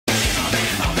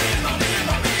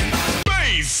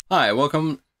Hi,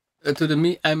 welcome to the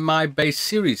Me and My Bass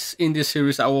series. In this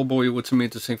series I will bore you with some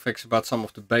interesting facts about some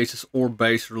of the basses or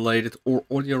bass related or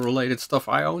audio related stuff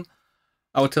I own.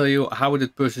 I will tell you how I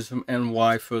did purchase them and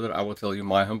why. Further, I will tell you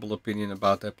my humble opinion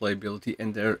about their playability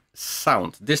and their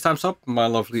sound. This time's up, my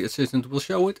lovely assistant will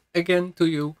show it again to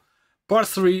you. Part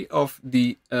 3 of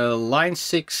the Line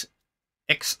 6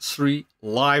 X3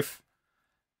 live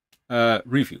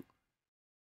review.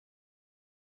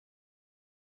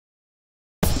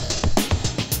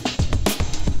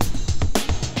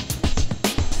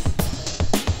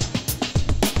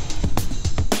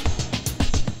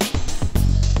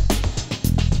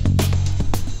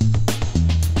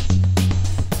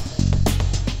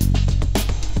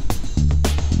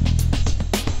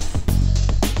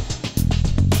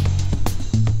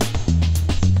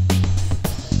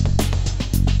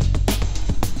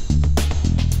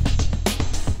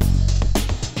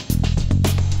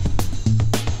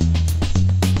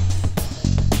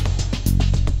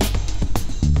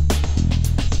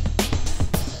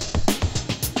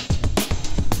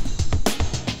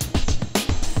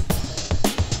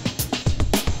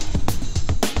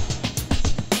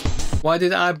 Why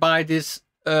did I buy this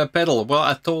pedal? Well,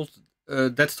 I told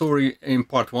that story in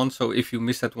part 1, so if you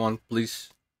missed that one,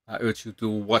 please, I urge you to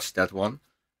watch that one.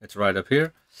 It's right up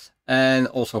here. And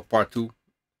also part 2,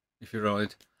 if you know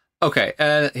it. Okay,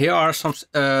 here are some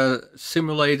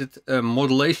simulated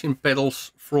modulation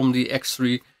pedals from the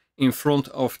X3 in front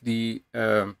of the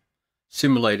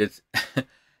simulated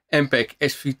MPEG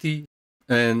SVT.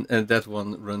 And that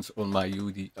one runs on my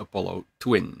UD Apollo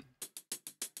Twin.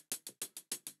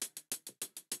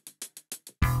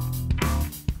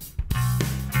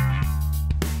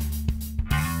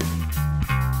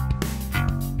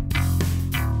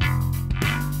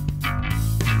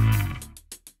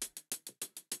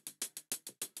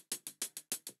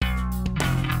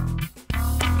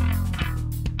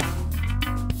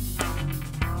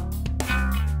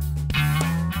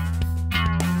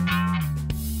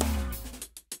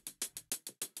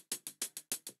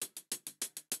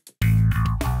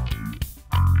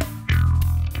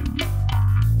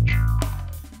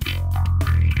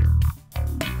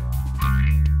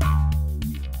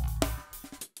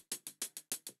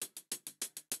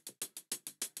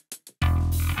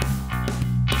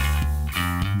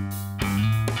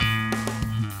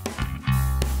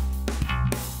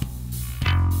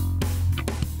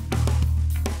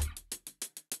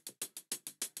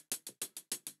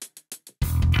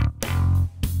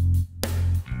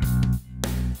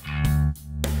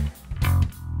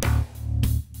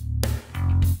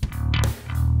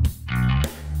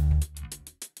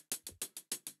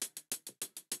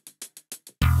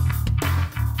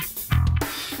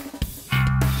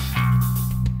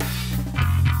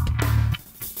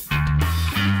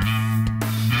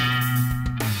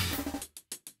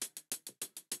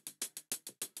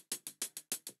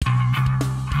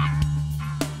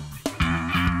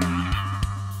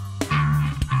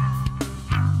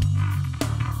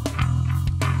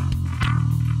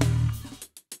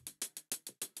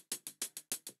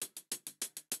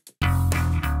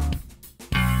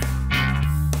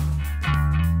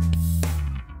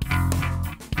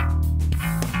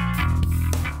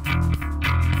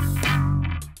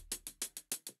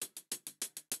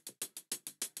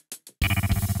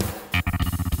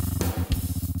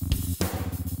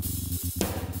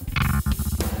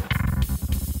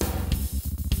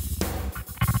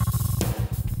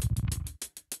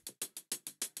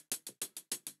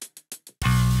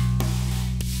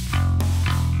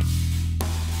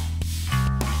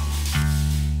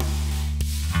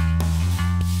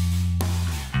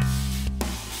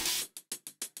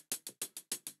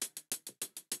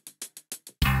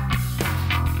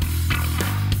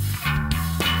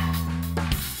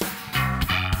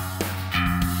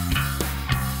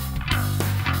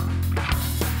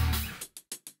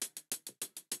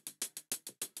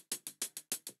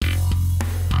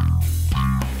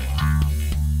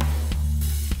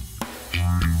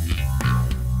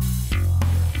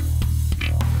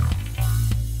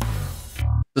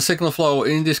 The signal flow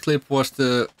in this clip was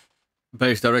the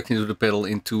bass directly to the pedal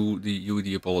into the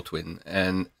UD Apollo Twin,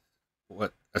 and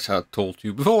what, as I told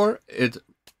you before,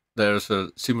 there's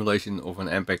a simulation of an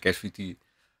MPEG SVT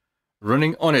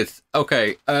running on it.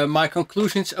 Okay, my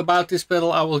conclusions about this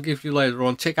pedal I will give you later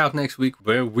on. Check out next week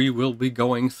where we will be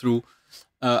going through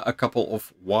a couple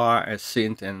of wah,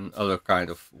 synth and other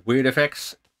kind of weird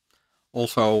effects,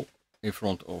 also in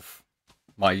front of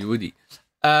my UD.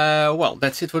 Well,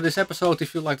 that's it for this episode.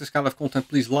 If you like this kind of content,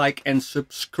 please like and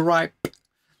subscribe.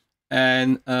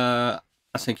 And I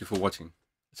thank you for watching.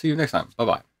 See you next time.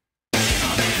 Bye-bye.